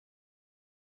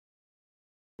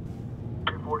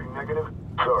reporting negative.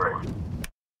 Sorry.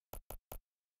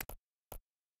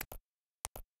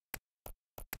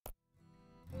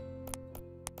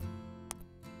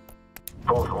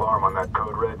 False alarm on that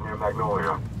code red near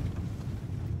Magnolia.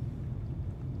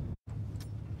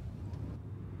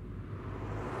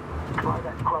 Try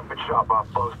that crumpet shop off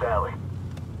Post Alley.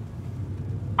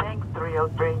 Thanks,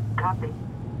 303. Copy.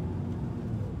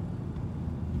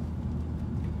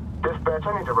 Dispatch,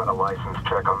 I need to run a license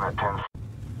check on that 10.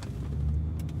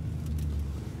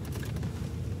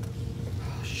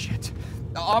 Oh, shit.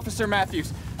 Officer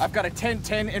Matthews, I've got a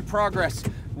 1010 in progress.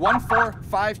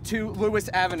 1452 Lewis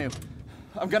Avenue.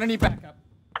 I'm gonna need backup.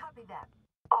 Copy that.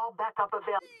 All backup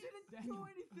available. Didn't do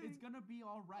anything. It's gonna be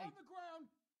all right. On the ground.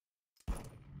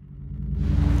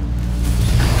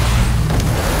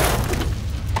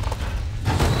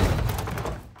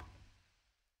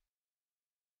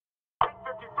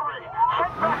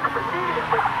 Send backup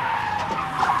immediately!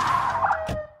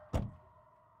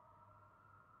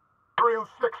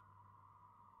 306.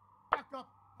 Backup,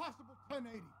 possible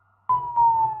 1080.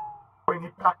 We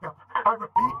need backup. I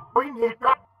repeat, we need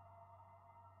backup.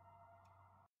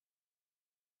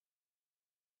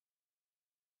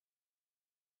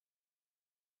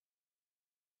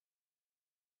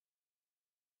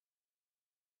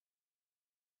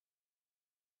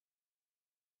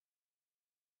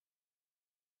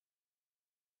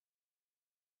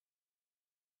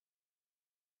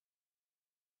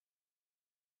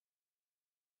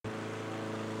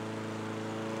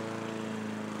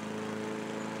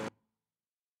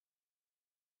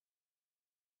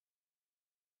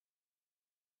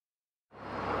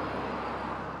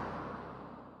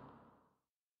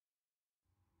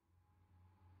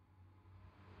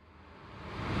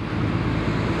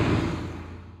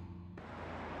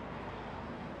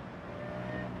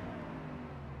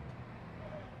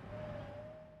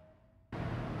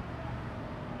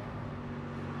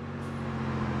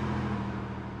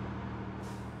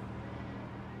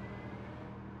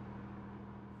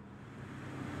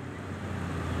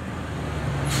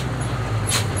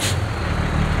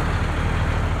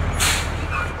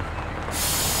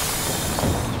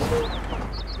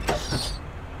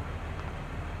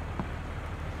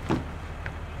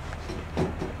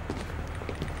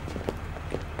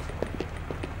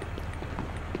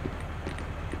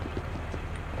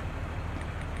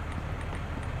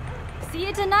 See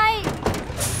you tonight!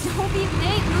 Don't be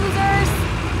late, losers!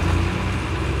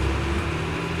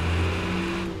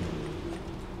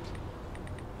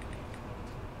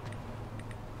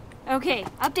 Okay,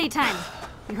 update time.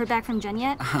 You heard back from Jen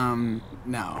yet?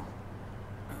 No.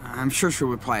 I'm sure she'll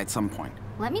reply at some point.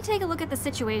 Let me take a look at the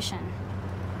situation.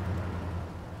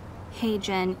 Hey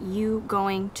Jen, you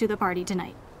going to the party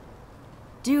tonight?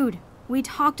 Dude, we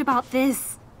talked about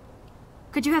this.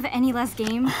 Could you have any less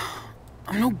game?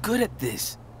 I'm no good at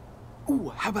this.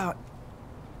 Ooh, how about...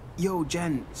 Yo,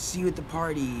 Jen, see you at the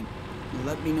party.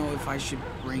 Let me know if I should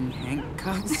bring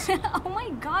handcuffs. Oh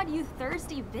my god, you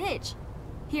thirsty bitch.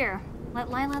 Here,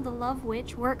 let Lila the Love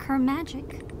Witch work her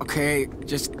magic. Okay,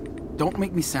 just don't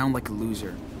make me sound like a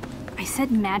loser. I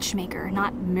said matchmaker,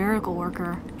 not miracle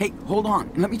worker. Hey, hold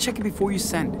on. Let me check it before you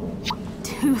send.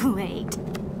 Too late.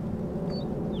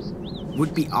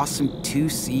 Would be awesome to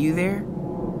see you there.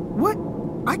 What?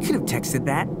 I could have texted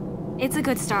that. It's a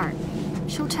good start.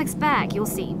 She'll text back, you'll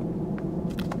see.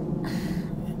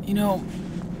 You know,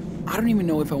 I don't even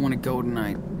know if I want to go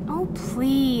tonight. Oh,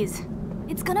 please.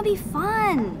 It's gonna be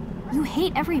fun. You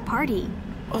hate every party.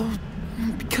 Oh,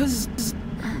 because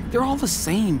they're all the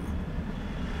same.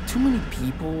 Too many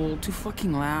people, too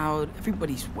fucking loud,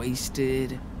 everybody's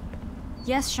wasted.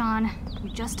 Yes, Sean,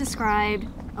 you just described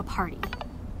a party.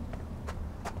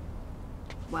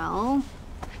 Well,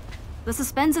 the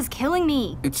suspense is killing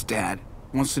me. It's Dad.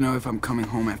 Wants to know if I'm coming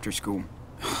home after school.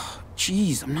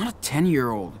 Jeez, I'm not a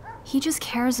 10-year-old. He just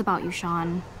cares about you,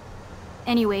 Sean.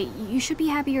 Anyway, you should be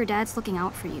happy your dad's looking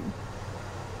out for you.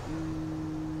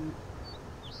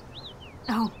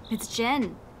 Oh, it's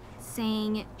Jen.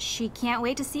 Saying she can't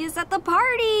wait to see us at the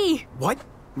party! What?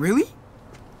 Really?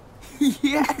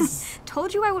 Yes!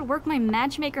 Told you I would work my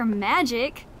matchmaker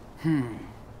magic.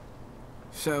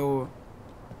 So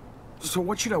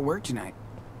what should I wear tonight?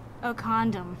 A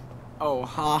condom. Oh,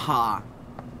 haha.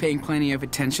 Paying plenty of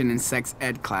attention in sex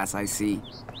ed class, I see.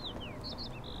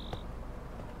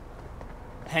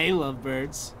 Hey,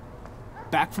 lovebirds.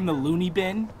 Back from the loony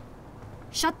bin?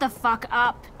 Shut the fuck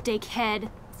up, dickhead.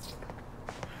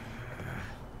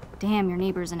 Damn, your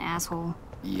neighbor's an asshole.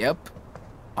 Yep.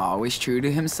 Always true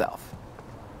to himself.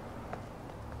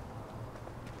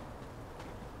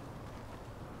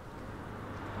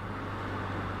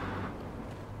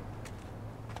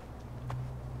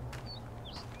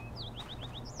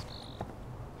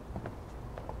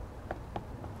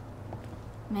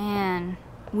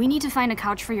 We need to find a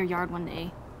couch for your yard one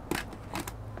day.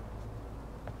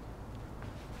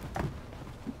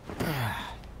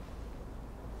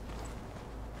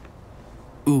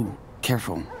 Ooh,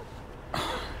 careful.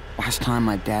 Last time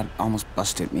my dad almost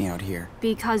busted me out here.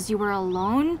 Because you were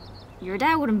alone? Your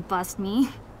dad wouldn't bust me.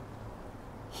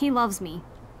 He loves me.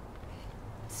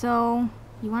 So,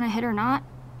 you want to hit or not?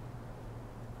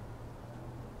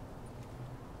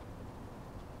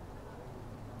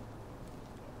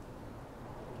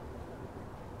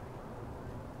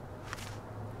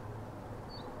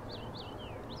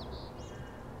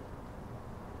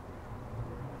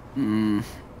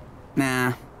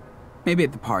 Nah. Maybe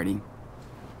at the party.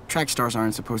 Track stars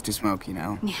aren't supposed to smoke, you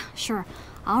know? Yeah, sure.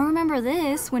 I'll remember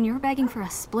this when you're begging for a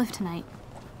spliff tonight.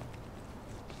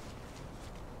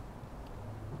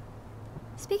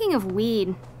 Speaking of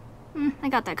weed, I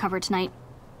got that covered tonight.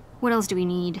 What else do we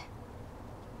need?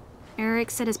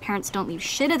 Eric said his parents don't leave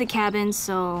shit at the cabin,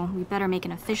 so we better make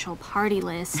an official party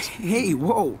list. Hey,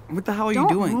 whoa! What the hell are you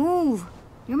doing? Don't move!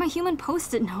 You're my human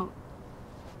post-it note.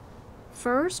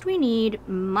 First, we need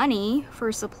money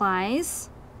for supplies,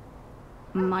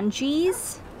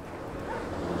 munchies,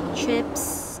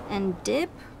 chips and dip,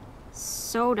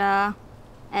 soda,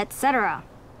 etc.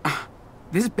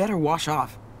 This better wash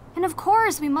off. And of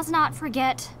course, we must not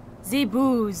forget the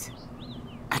booze.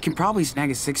 I can probably snag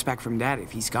a six-pack from Dad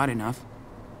if he's got enough.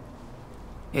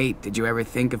 Hey, did you ever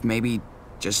think of maybe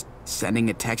just sending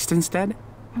a text instead?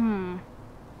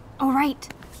 Oh, right.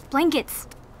 Blankets.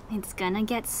 It's gonna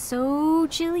get so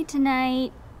chilly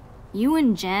tonight. You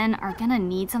and Jen are gonna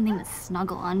need something to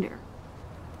snuggle under.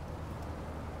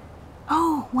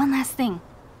 Oh, one last thing.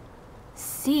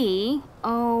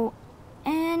 CONDO.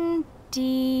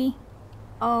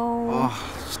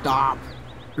 Oh, stop.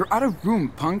 You're out of room,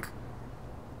 punk.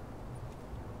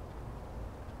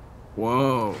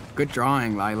 Whoa, good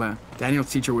drawing, Lila.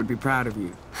 Daniel's teacher would be proud of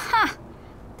you. Ha!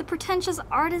 The pretentious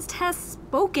artist has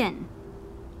spoken.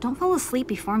 Don't fall asleep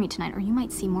before me tonight, or you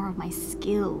might see more of my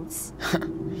skills.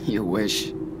 You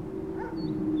wish.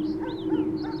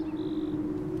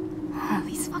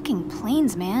 These fucking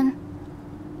planes, man.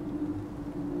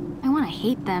 I want to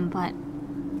hate them, but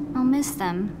I'll miss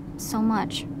them so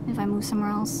much if I move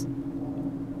somewhere else.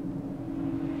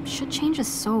 Shit changes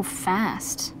so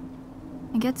fast.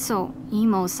 I get so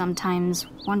emo sometimes,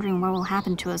 wondering what will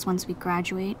happen to us once we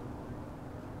graduate.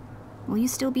 Will you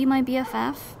still be my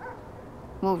BFF?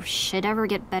 Will shit ever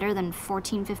get better than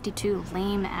 1452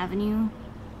 Lame Avenue?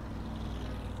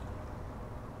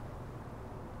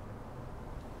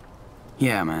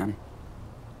 Yeah, man.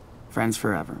 Friends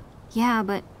forever. Yeah,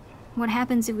 but what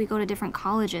happens if we go to different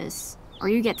colleges? Or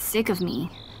you get sick of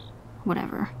me?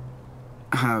 Whatever.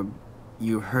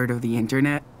 You heard of the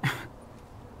internet?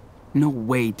 No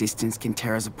way distance can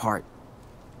tear us apart.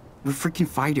 We're freaking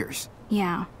fighters.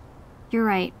 Yeah, you're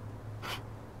right.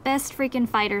 Best freaking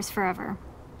fighters forever.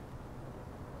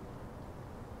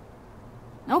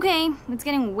 Okay, it's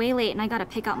getting way late and I gotta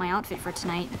pick out my outfit for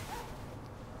tonight.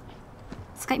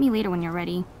 Skype me later when you're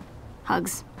ready.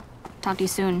 Hugs. Talk to you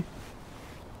soon.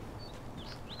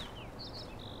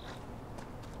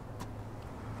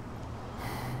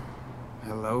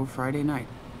 Hello, Friday night.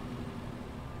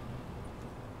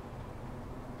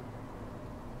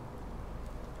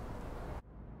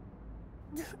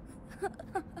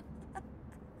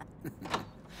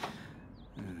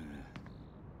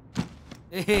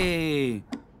 Hey,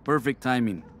 perfect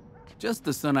timing. Just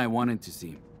the son I wanted to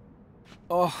see.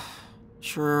 Oh,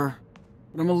 sure.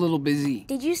 But I'm a little busy.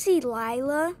 Did you see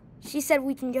Lila? She said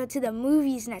we can go to the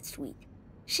movies next week.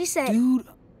 She said... Dude,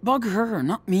 bug her,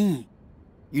 not me.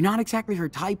 You're not exactly her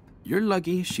type. You're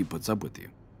lucky she puts up with you.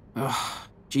 Ugh,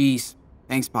 jeez.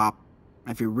 Thanks, Pop.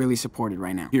 I feel really supported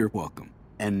right now. You're welcome.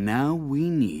 And now we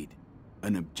need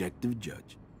an objective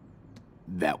judge.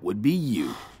 That would be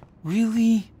you.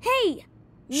 Really? Hey!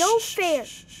 No fair!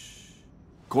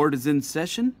 Court is in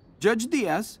session. Judge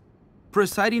Diaz,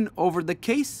 presiding over the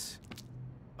case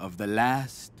of the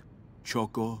last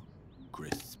Choco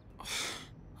Crisp.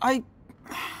 I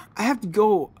have to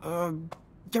go,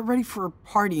 get ready for a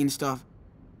party and stuff.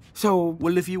 So...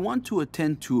 Well, if you want to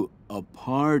attend to a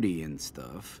party and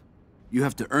stuff, you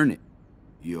have to earn it,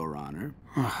 Your Honor.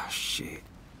 Oh, shit.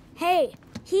 Hey,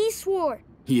 he swore.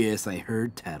 Yes, I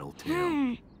heard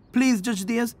tattletale. Please, Judge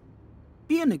Diaz,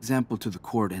 be an example to the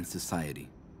court and society.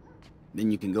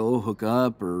 Then you can go hook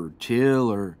up or chill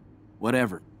or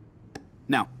whatever.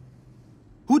 Now,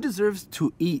 who deserves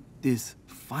to eat this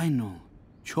final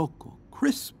Choco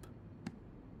Crisp?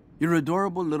 Your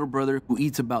adorable little brother who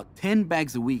eats about 10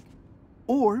 bags a week,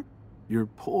 or your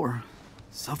poor,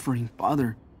 suffering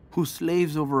father who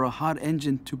slaves over a hot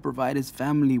engine to provide his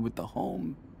family with a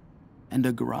home and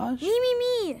a garage?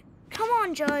 Me. Come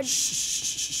on, Judge.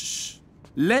 Shh.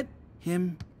 Let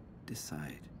him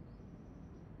decide.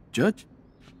 Judge,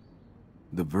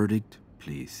 the verdict,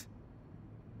 please.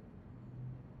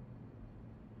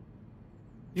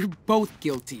 You're both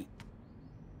guilty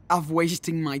of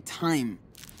wasting my time.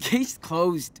 Case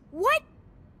closed. What?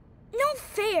 No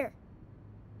fair.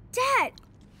 Dad!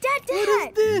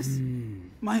 What is this?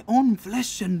 My own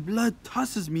flesh and blood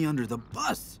tosses me under the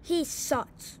bus. He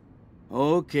sucks.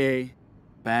 Okay,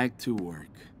 back to work.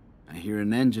 I hear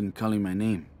an engine calling my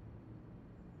name.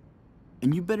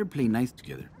 And you better play nice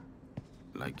together,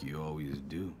 like you always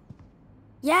do.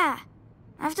 Yeah.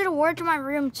 I have to do work in my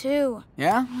room, too.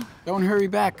 Yeah? Don't hurry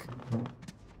back.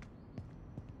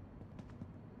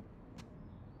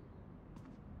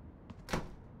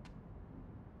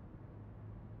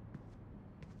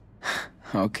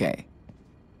 Okay.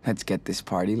 Let's get this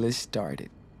party list started.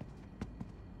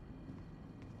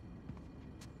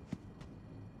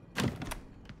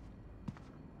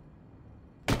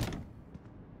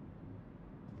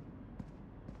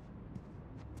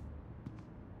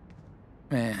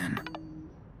 Man,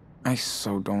 I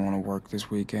so don't want to work this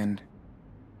weekend.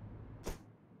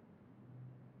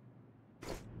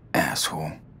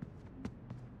 Asshole.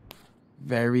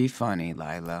 Very funny,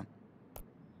 Lila.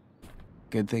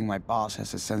 Good thing my boss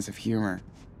has a sense of humor.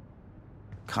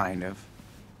 Kind of.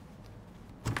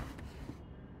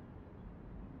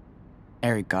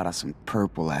 Eric got us some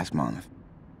purple last month.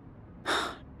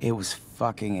 It was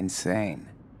fucking insane.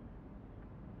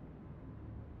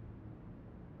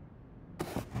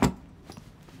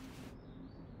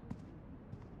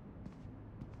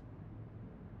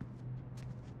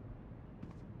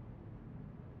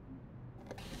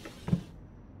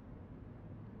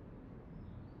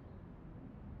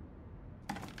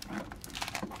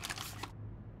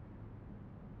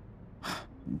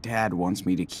 Dad wants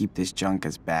me to keep this junk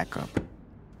as backup.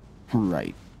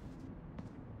 Right.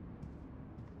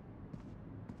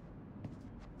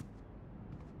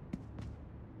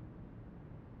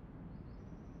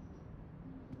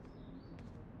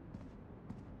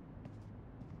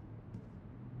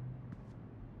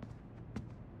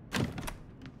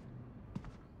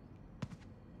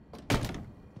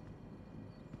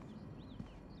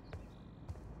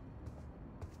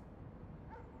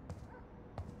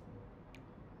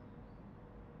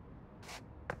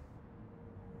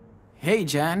 Hey,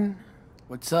 Jen.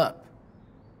 What's up?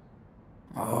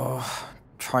 Oh,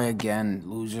 try again,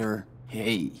 loser.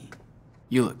 Hey,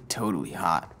 you look totally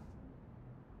hot.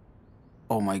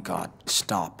 Oh my god,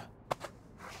 stop.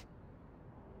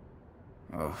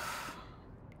 Oh.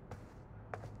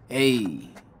 Hey,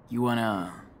 you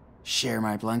wanna share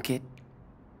my blanket?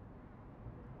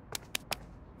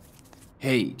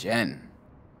 Hey, Jen.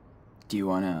 Do you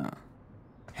wanna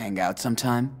hang out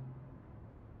sometime?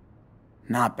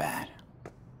 Not bad.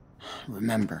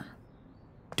 Remember,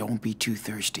 don't be too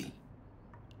thirsty.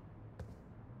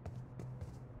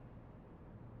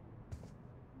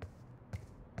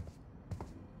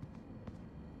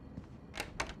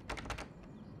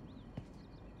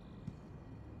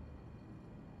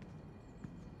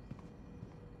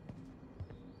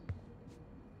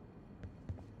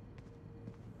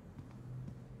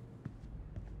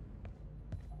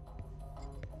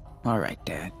 All right,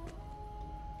 Dad.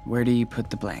 Where do you put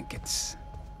the blankets?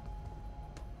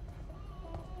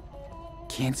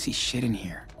 Can't see shit in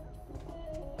here.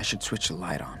 I should switch the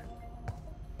light on.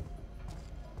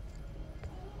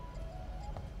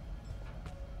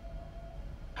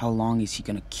 How long is he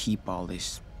gonna keep all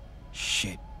this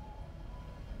shit?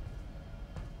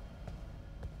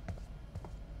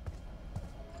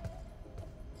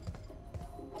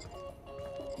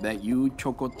 That you,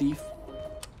 Choco Thief?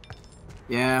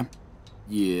 Yeah.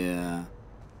 Yeah.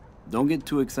 Don't get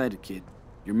too excited, kid.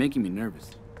 You're making me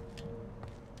nervous.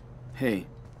 Hey,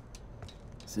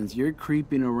 since you're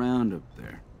creeping around up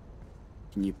there,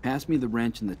 can you pass me the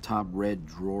wrench in the top red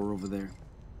drawer over there?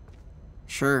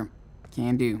 Sure,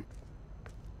 can do.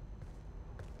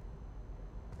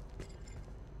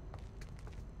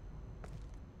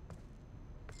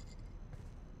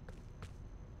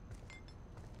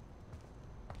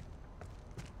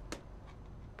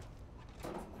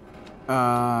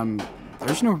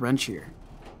 There's no wrench here.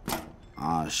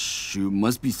 Ah, shoot.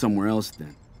 Must be somewhere else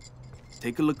then.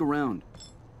 Take a look around.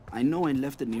 I know I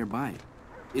left it nearby.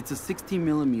 It's a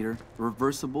 16mm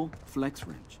reversible flex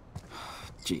wrench.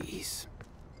 Jeez.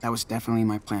 That was definitely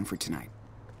my plan for tonight.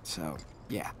 So,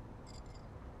 yeah.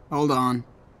 Hold on.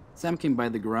 Sam came by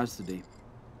the garage today.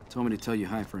 Told me to tell you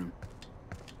hi for him.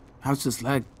 How's his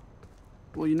leg?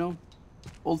 Well, you know,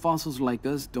 Old fossils like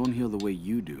us don't heal the way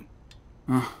you do.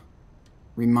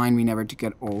 Remind me never to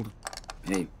get old.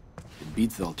 Hey, it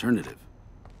beats the alternative.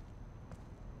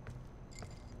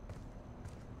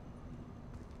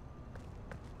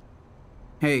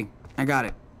 Hey, I got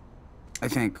it. I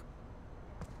think.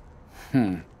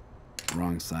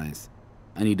 Wrong size.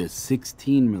 I need a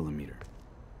 16 millimeter.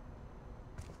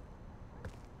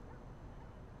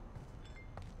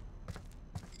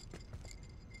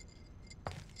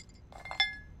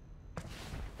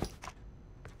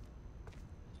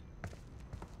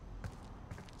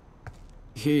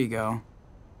 Here you go.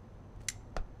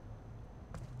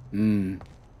 It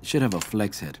should have a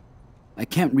flex head. I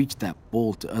can't reach that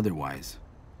bolt otherwise.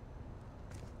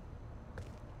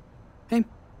 Hey,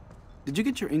 did you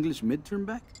get your English midterm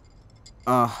back?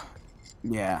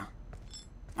 Yeah.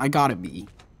 I got a B.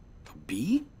 A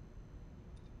B?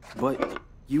 But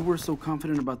you were so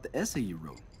confident about the essay you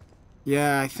wrote.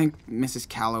 Yeah, I think Mrs.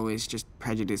 Calloway is just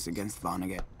prejudiced against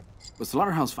Vonnegut. But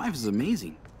Slaughterhouse 5 is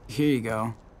amazing. Here you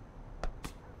go.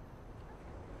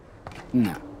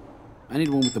 Nah, I need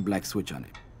one with a black switch on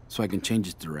it, so I can change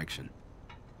its direction.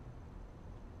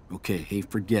 Okay, hey,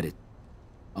 forget it.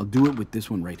 I'll do it with this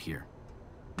one right here.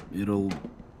 It'll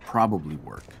probably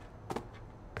work.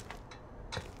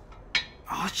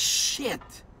 Oh, shit!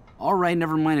 Alright,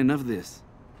 never mind, enough of this.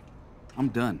 I'm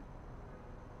done.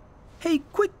 Hey,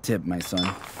 quick tip, my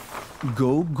son.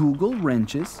 Go Google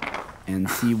wrenches and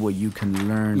see what you can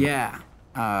learn. Yeah,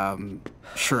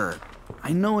 sure.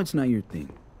 I know it's not your thing,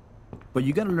 but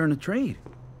you gotta learn a trade.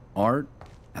 Art,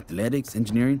 athletics,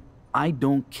 engineering, I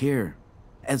don't care.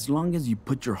 As long as you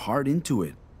put your heart into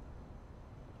it.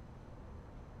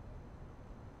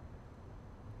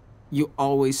 You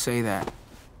always say that.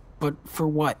 But for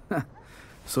what?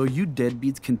 So you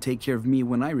deadbeats can take care of me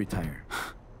when I retire.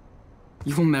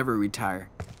 You'll never retire.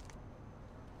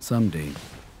 Someday.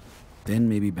 Then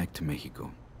maybe back to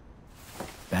Mexico.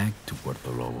 Back to Puerto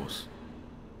Lobos.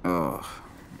 Ugh,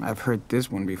 I've heard this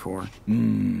one before.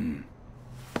 I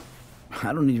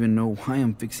don't even know why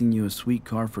I'm fixing you a sweet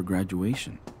car for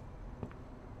graduation.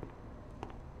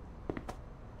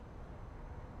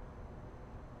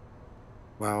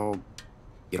 Well,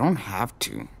 you don't have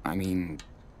to. I mean,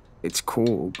 it's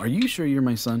cool. Are you sure you're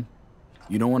my son?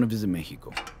 You don't want to visit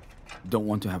Mexico. Don't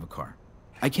want to have a car.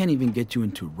 I can't even get you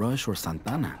into Rush or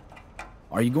Santana.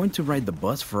 Are you going to ride the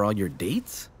bus for all your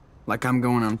dates? Like I'm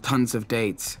going on tons of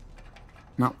dates.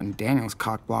 Not when Daniel's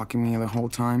cock-blocking me the whole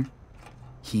time.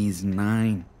 He's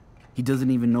 9. He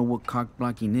doesn't even know what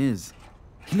cock-blocking is.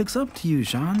 He looks up to you,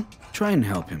 Sean. Try and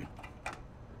help him.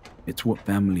 It's what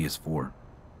family is for.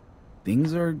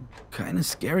 Things are kind of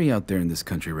scary out there in this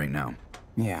country right now.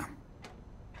 Yeah.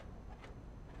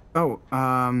 Oh,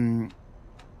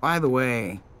 by the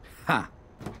way... Ha!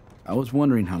 I was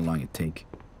wondering how long it'd take.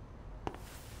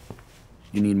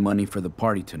 You need money for the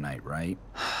party tonight, right?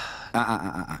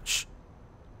 Shh.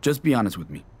 Just be honest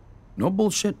with me. No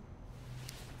bullshit.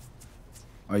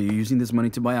 Are you using this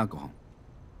money to buy alcohol?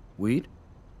 Weed?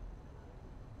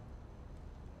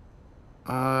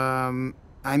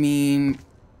 I mean...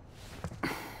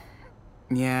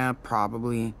 Yeah,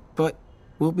 probably. But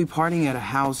we'll be partying at a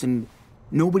house and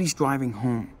nobody's driving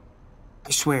home.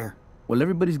 I swear. Well,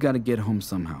 everybody's got to get home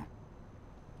somehow.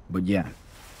 But yeah,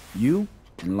 you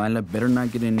and Lila better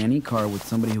not get in any car with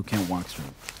somebody who can't walk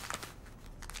straight.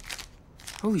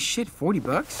 Holy shit, 40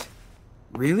 bucks?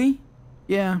 Really?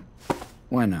 Yeah,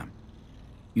 why not?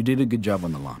 You did a good job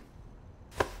on the lawn.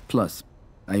 Plus,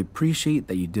 I appreciate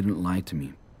that you didn't lie to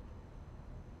me.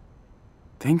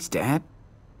 Thanks, Dad.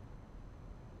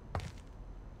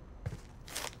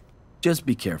 Just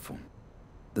be careful.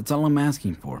 That's all I'm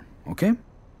asking for, okay?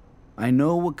 I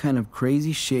know what kind of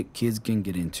crazy shit kids can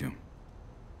get into.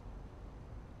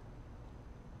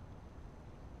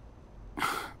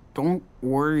 Don't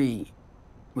worry.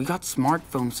 We got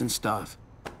smartphones and stuff.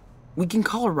 We can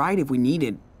call a ride if we need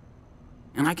it.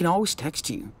 And I can always text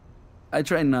you. I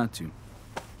try not to.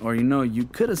 Or, you know, you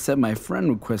could have set my friend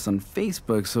request on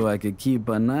Facebook so I could keep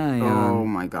an eye on... Oh,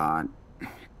 my God.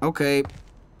 Okay,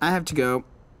 I have to go.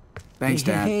 Thanks,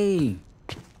 Dad. Hey,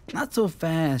 not so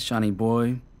fast, Shawnee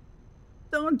boy.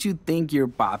 Don't you think your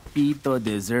papito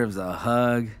deserves a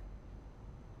hug?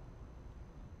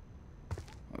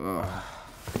 Ugh.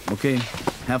 Okay,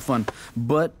 have fun,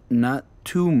 but not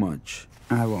too much.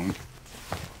 I won't.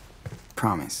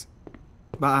 Promise.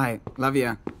 Bye. Love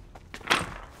ya.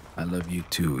 I love you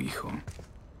too, hijo.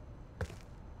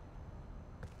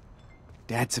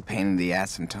 Dad's a pain in the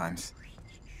ass sometimes,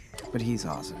 but he's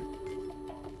awesome.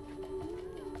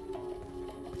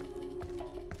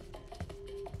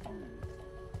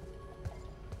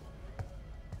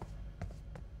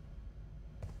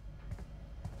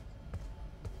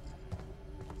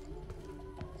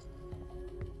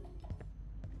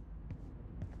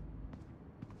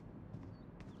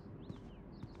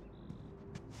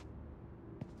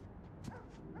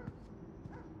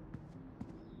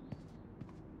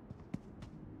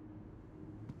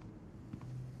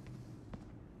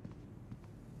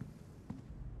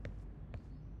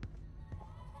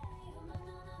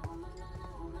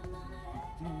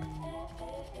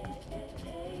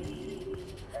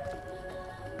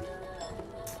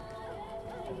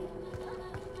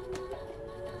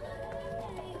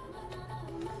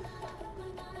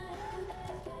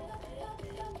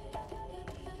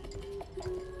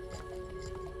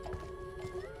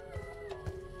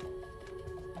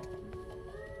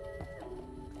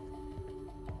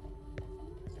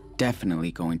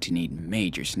 definitely going to need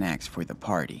major snacks for the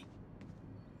party.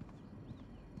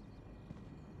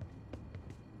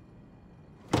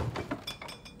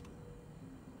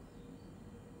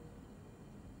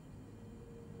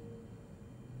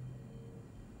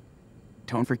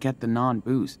 Don't forget the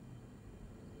non-booze.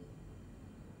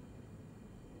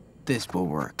 This will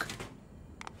work.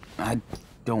 I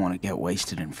don't want to get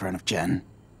wasted in front of Jen.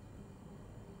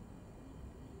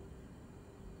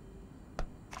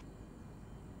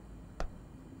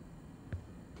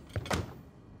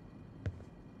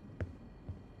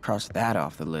 Cross that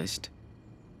off the list.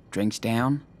 Drinks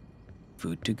down,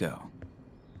 food to go.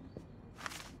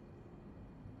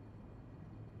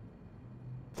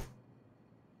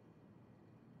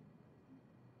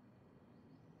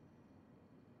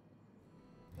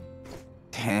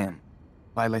 Damn,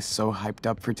 Lila's so hyped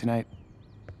up for tonight.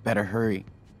 Better hurry.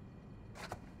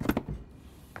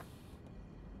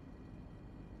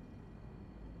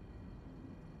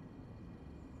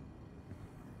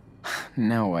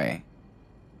 No way.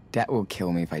 Dad will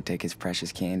kill me if I take his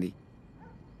precious candy.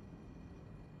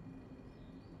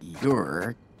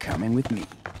 You're coming with me.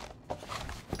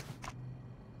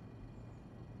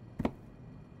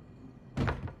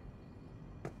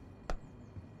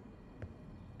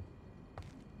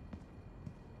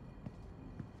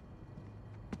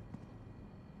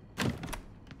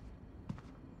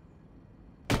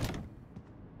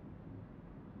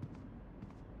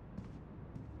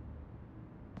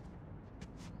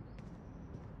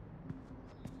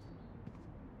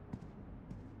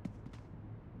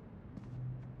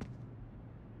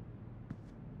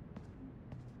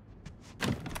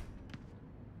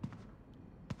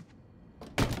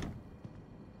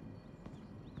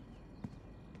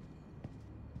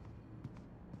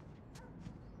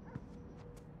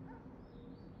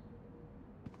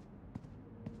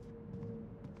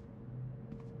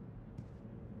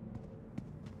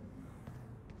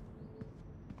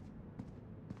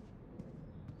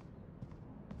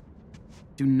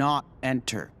 Do not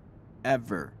enter.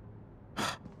 Ever.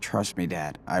 Trust me,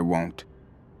 Dad, I won't.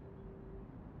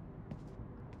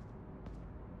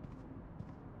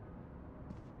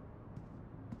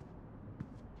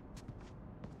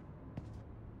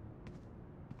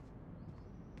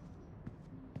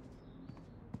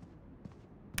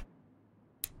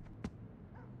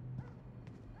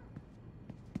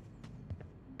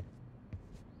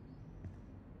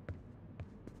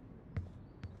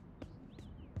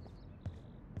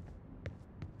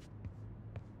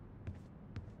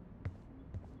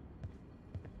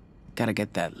 Gotta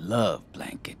get that love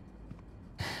blanket.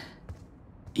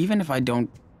 Even if I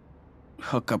don't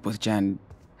hook up with Jen,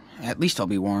 at least I'll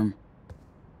be warm.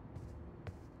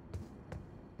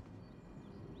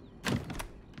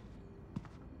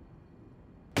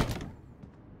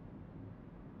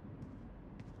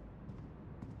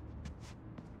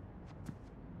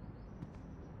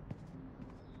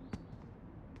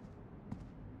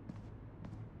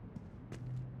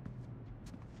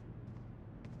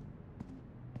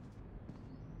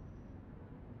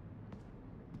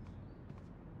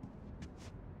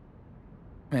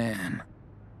 Man,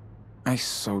 I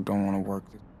so don't want to work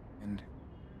this weekend.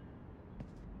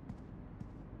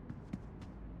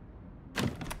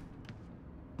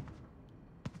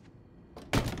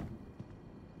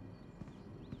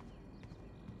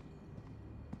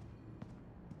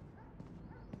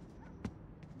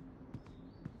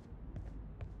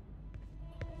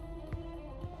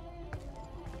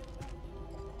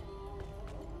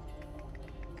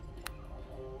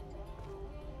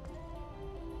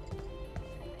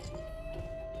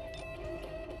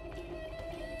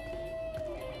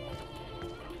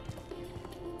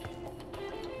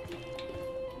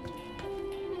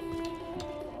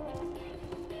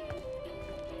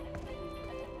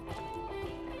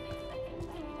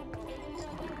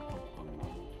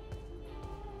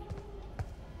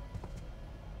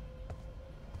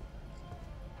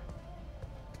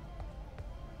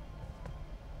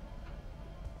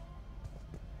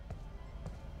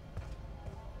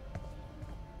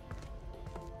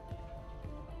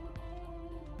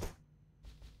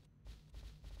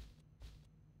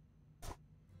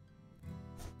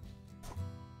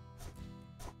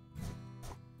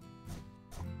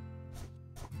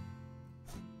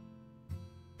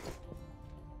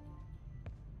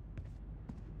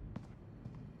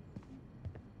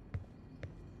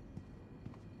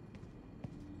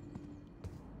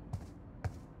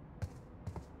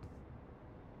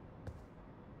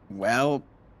 Well,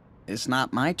 it's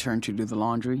not my turn to do the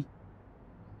laundry.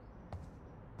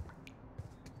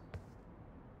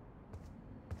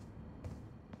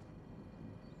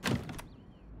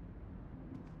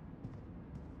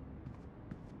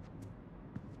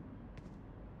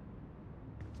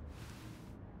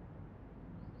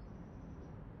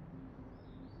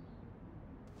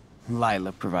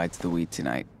 Lila provides the weed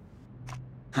tonight.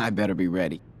 I better be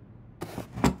ready.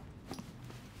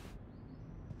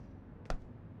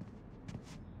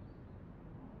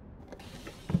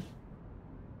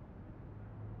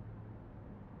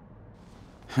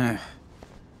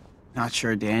 Not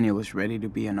sure Daniel is ready to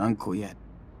be an uncle yet.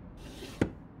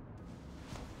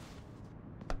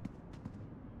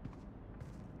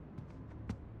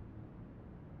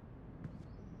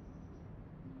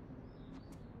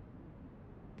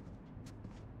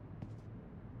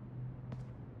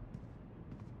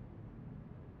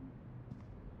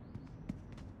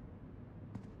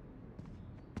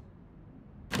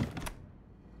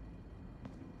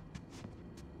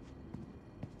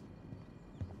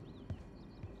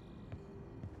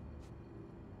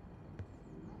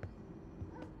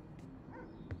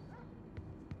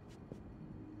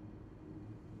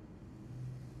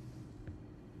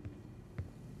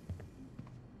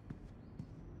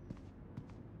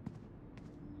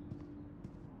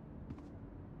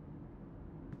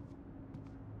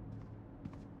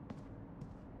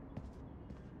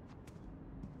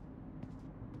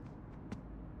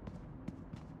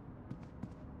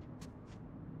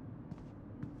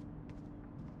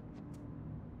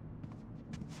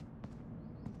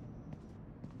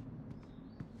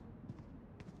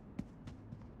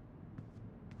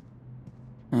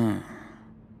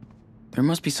 There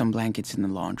must be some blankets in the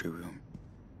laundry room.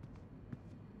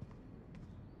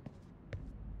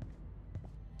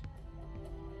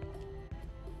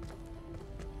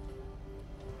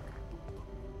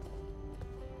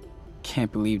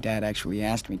 Can't believe Dad actually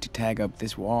asked me to tag up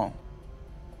this wall.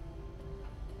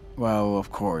 Well,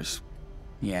 of course,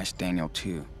 he asked Daniel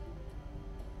too.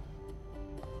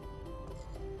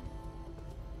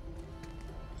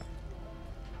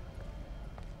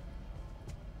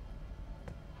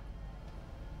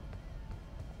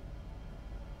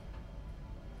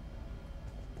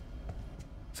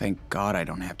 Thank God I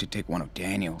don't have to take one of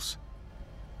Daniel's.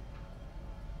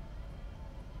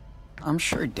 I'm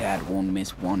sure Dad won't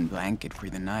miss one blanket for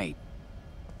the night.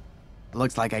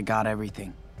 Looks like I got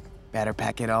everything. Better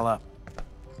pack it all up.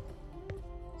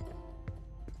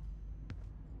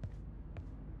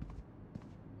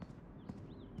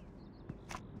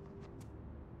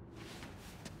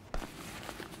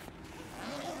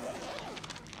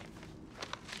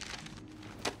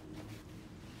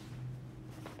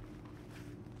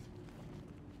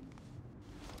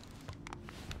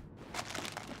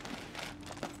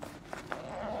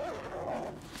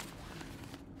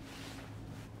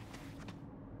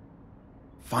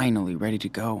 Finally ready to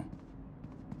go.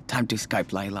 Time to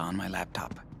Skype Lila on my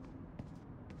laptop.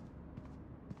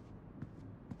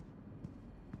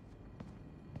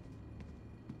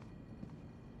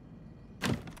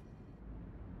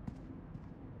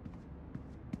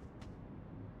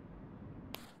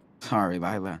 Sorry,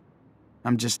 Lila.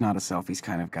 I'm just not a selfies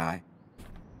kind of guy.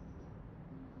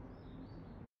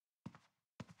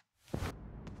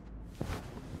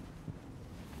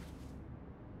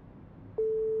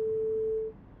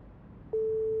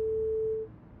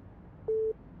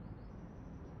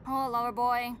 Oh, lower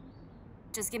boy.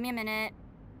 Just give me a minute.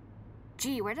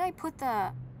 Gee, where did I put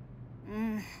the...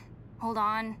 hold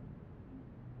on.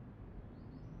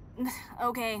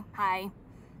 Okay, hi.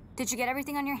 Did you get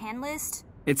everything on your hand list?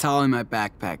 It's all in my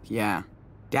backpack, yeah.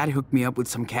 Dad hooked me up with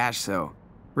some cash, so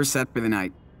we're set for the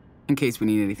night, in case we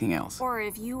need anything else. Or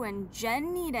if you and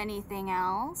Jen need anything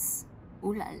else.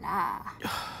 Ooh la la.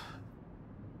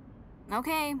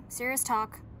 Okay, serious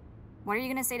talk. What are you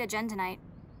gonna say to Jen tonight?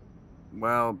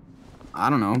 Well, I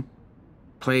don't know.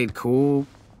 Play it cool,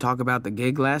 talk about the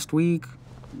gig last week,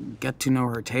 get to know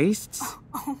her tastes.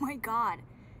 Oh my god.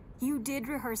 You did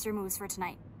rehearse your moves for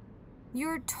tonight.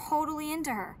 You're totally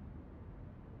into her.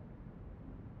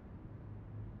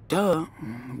 Duh.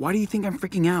 Why do you think I'm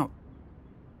freaking out?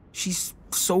 She's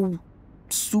so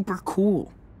super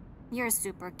cool. You're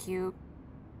super cute.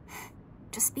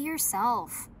 Just be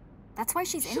yourself. That's why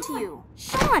she's into you.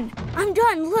 Sean, I'm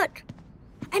done. Look,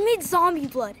 I made zombie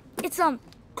blood. It's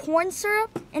corn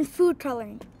syrup and food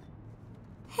coloring.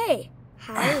 Hey,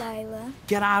 hi, Lila.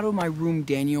 Get out of my room,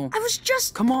 Daniel. I was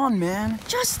just... Come on, man.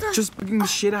 Just bugging the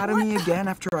shit out of me again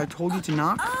after I told you to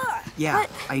knock? Yeah, what?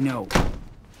 I know.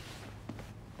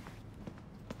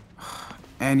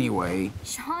 Anyway.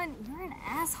 Sean, you're an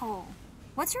asshole.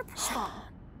 What's your problem?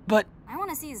 But... I want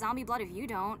to see zombie blood if you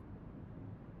don't.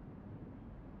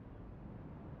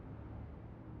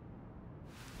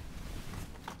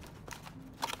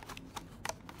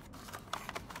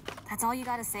 That's all you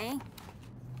gotta say?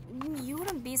 You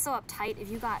wouldn't be so uptight if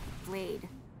you got flayed.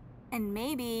 And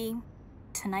maybe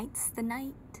tonight's the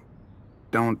night.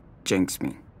 Don't jinx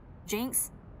me.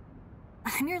 Jinx?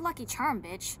 I'm your lucky charm,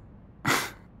 bitch.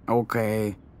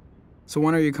 Okay. So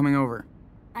when are you coming over?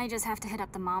 I just have to hit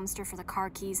up the momster for the car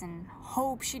keys and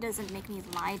hope she doesn't make me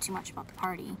lie too much about the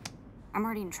party. I'm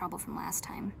already in trouble from last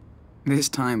time. This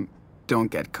time,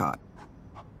 don't get caught.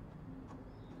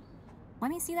 Let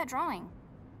me see that drawing.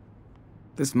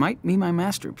 This might be my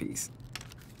masterpiece.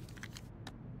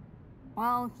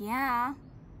 Well, yeah.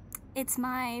 It's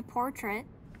my portrait.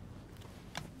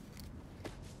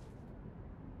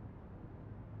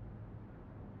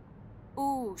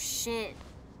 Ooh, shit.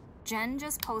 Jen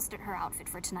just posted her outfit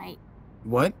for tonight.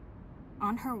 What?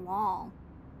 On her wall.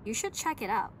 You should check it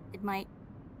out. It might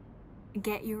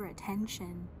get your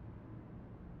attention.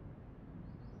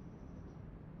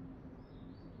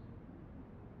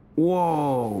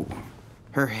 Whoa.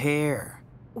 Her hair.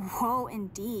 Whoa,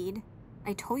 indeed.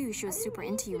 I told you she was super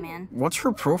into you, man. What's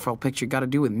her profile picture got to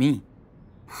do with me?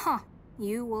 Huh.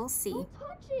 You will see. Don't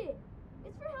touch it.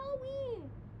 It's for Halloween.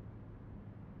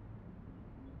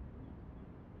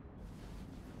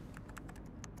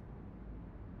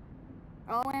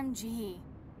 OMG.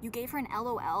 You gave her an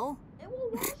LOL? It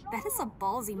will wash That is a off.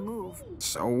 ballsy move.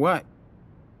 So what?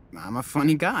 I'm a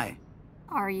funny guy.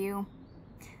 Are you?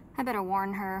 I better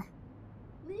warn her.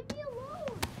 Leave me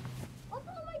alone. I'll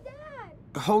call my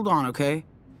dad. Hold on, okay?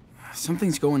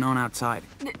 Something's going on outside.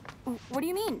 What do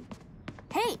you mean?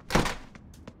 Hey!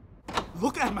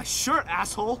 Look at my shirt,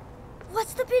 asshole!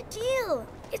 What's the big deal?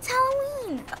 It's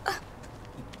Halloween.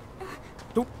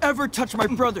 Don't ever touch my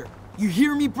brother. You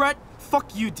hear me, Brett?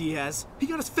 Fuck you, Diaz. He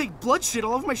got his fake blood shit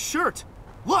all over my shirt.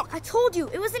 Look! I told you,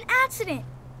 it was an accident.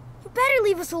 You better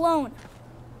leave us alone.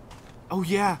 Oh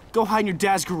yeah, go hide in your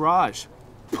dad's garage.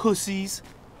 Pussies.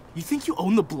 You think you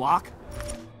own the block?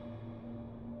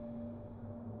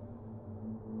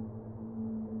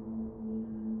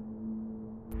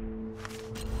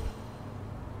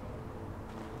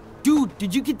 Dude,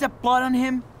 did you get that blood on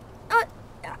him?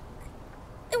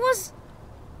 It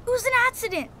was an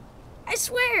accident. I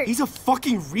swear. He's a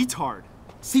fucking retard.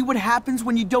 See what happens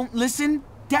when you don't listen?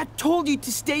 Dad told you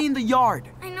to stay in the yard.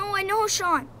 I know,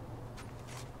 Sean.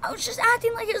 I was just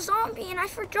acting like a zombie and I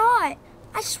forgot.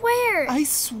 I swear. I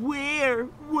swear.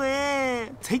 Wah.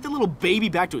 Take the little baby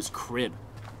back to his crib.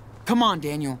 Come on,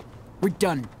 Daniel. We're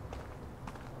done.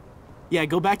 Yeah,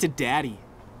 go back to daddy.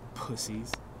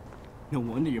 Pussies. No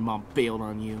wonder your mom bailed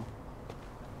on you.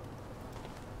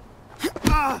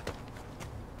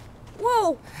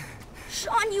 Whoa!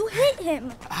 Sean, you hit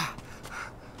him.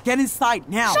 Get inside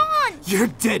now. Sean! You're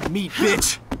dead meat,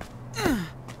 bitch.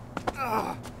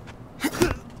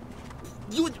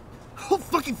 You and your whole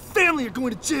fucking family are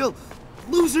going to jail,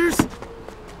 losers.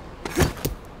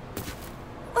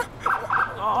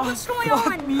 What's going Fuck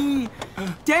on? me.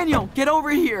 Daniel, get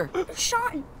over here.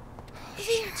 Sean, is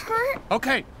he hurt?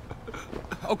 Okay.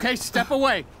 Okay, step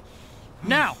away.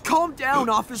 Now. Calm down,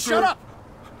 officer. Shut up.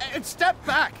 And step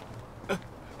back.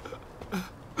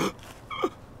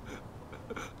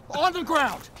 On the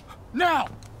ground. Now.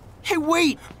 Hey,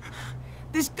 wait.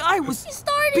 This guy was He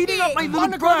started beating it. up my On little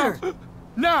the brother. ground.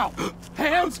 Now.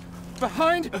 Hands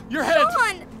behind your head.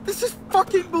 Sean! This is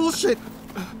fucking bullshit.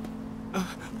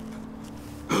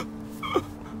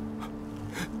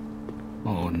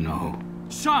 Oh no.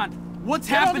 Sean, what's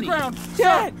Get on the happening? ground.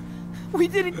 Dad, we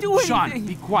didn't do anything. Sean,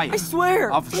 be quiet. I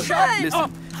swear. Officer, Dad!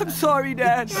 listen. I'm sorry,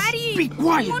 Dad. Daddy! Be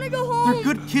quiet. I want to go home. They're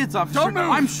good kids, officer. Don't move.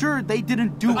 I'm sure they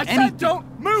didn't do I anything. said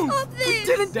don't move. Stop this.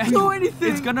 Didn't Daniel, do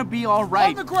anything. It's gonna be all On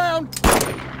right. the ground.